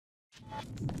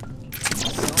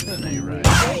Something ain't right.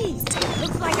 Jeez!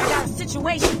 Looks like I got a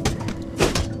situation.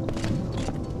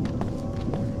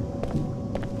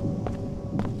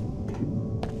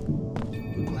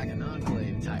 Look like an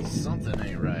enclave type. Something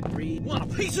ain't right. Want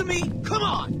a piece of me? Come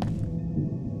on!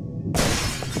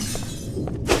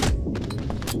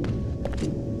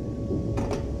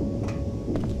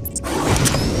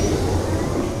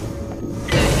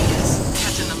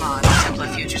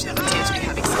 Fugitive appear to be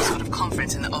having some sort of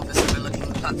conference in the office overlooking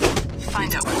the platform.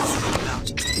 Find out what this is all about.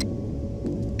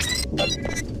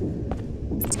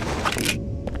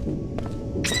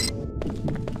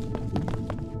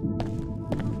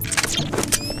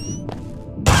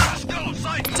 Still in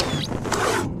sight!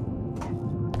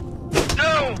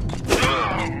 No!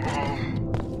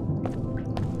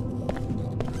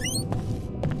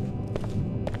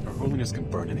 Her holiness can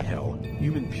burn in hell.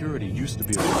 Human purity used to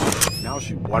be a law. Now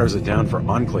she waters it down for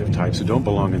enclave types who don't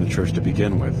belong in the church to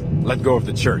begin with. Let go of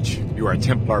the church. You are a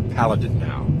Templar paladin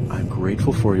now. I'm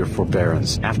grateful for your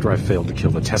forbearance after I failed to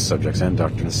kill the test subjects and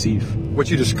Dr. Nassif.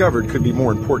 What you discovered could be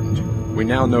more important. We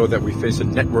now know that we face a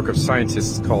network of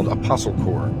scientists called Apostle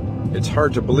Corps. It's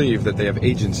hard to believe that they have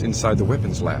agents inside the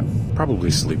weapons lab. Probably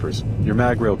sleepers. Your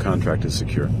MagRail contract is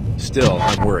secure. Still,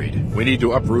 I'm worried. We need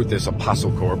to uproot this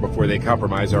Apostle Corps before they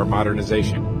compromise our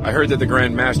modernization. I heard that the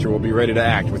Grand Master will be ready to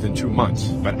act within 2 months,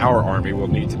 but our army will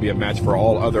need to be a match for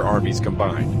all other armies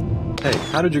combined. Hey,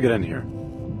 how did you get in here?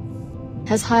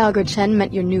 Has Hyager Chen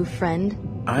met your new friend?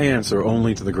 I answer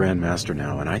only to the Grand Master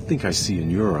now, and I think I see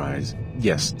in your eyes,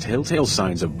 yes, telltale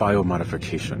signs of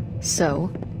biomodification.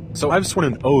 So? So I've sworn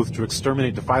an oath to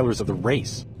exterminate defilers of the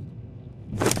race.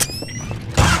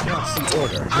 Nazi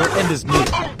order. Your end is near.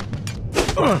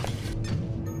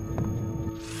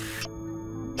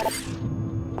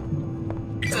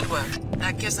 Good work.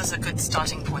 That gives us a good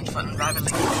starting point for unraveling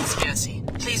the conspiracy.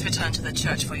 Please return to the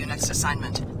church for your next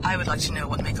assignment. I would like to know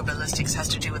what Mako Ballistics has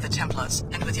to do with the Templars,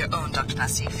 and with your own Dr.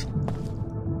 Nassif.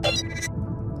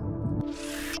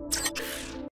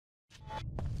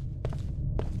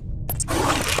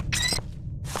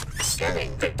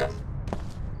 Scanning victim.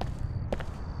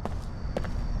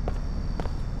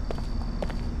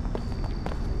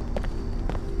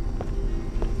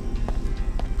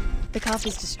 The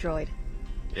copy's destroyed.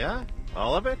 Yeah?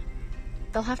 All of it?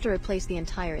 They'll have to replace the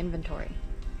entire inventory.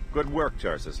 Good work,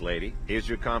 Tarsus lady. Here's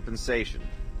your compensation.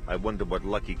 I wonder what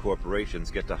lucky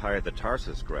corporations get to hire the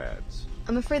Tarsus grads.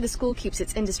 I'm afraid the school keeps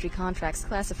its industry contracts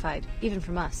classified, even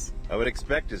from us. I would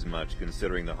expect as much,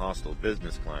 considering the hostile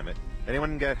business climate.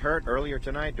 Anyone get hurt earlier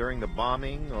tonight during the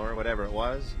bombing, or whatever it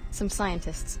was? Some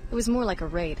scientists. It was more like a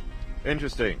raid.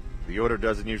 Interesting. The Order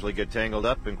doesn't usually get tangled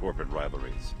up in corporate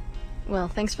rivalries. Well,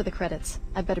 thanks for the credits.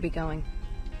 I'd better be going.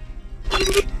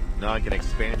 Now I can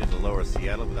expand into Lower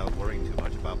Seattle without worrying too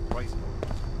much about price wars.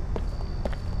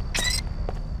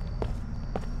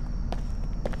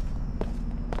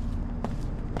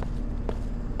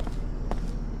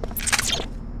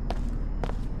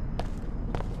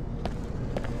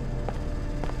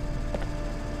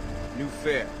 New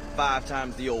fare, 5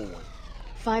 times the old one.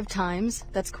 5 times?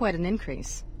 That's quite an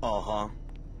increase. Uh-huh.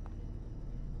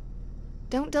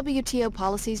 Don't WTO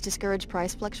policies discourage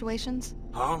price fluctuations?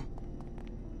 Huh?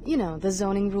 You know, the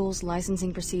zoning rules,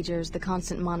 licensing procedures, the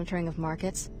constant monitoring of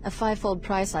markets. A 5-fold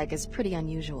price hike is pretty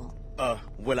unusual.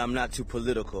 Well, I'm not too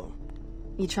political.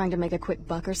 You trying to make a quick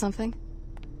buck or something?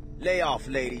 Lay off,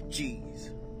 lady.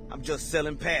 Jeez. I'm just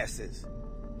selling passes.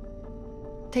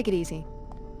 Take it easy.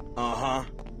 Uh-huh.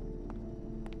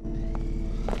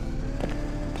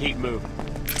 Keep moving.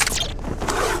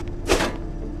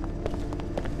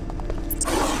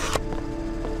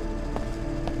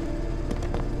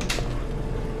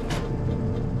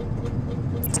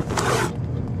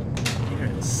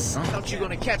 Thought you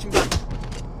gonna catch me by...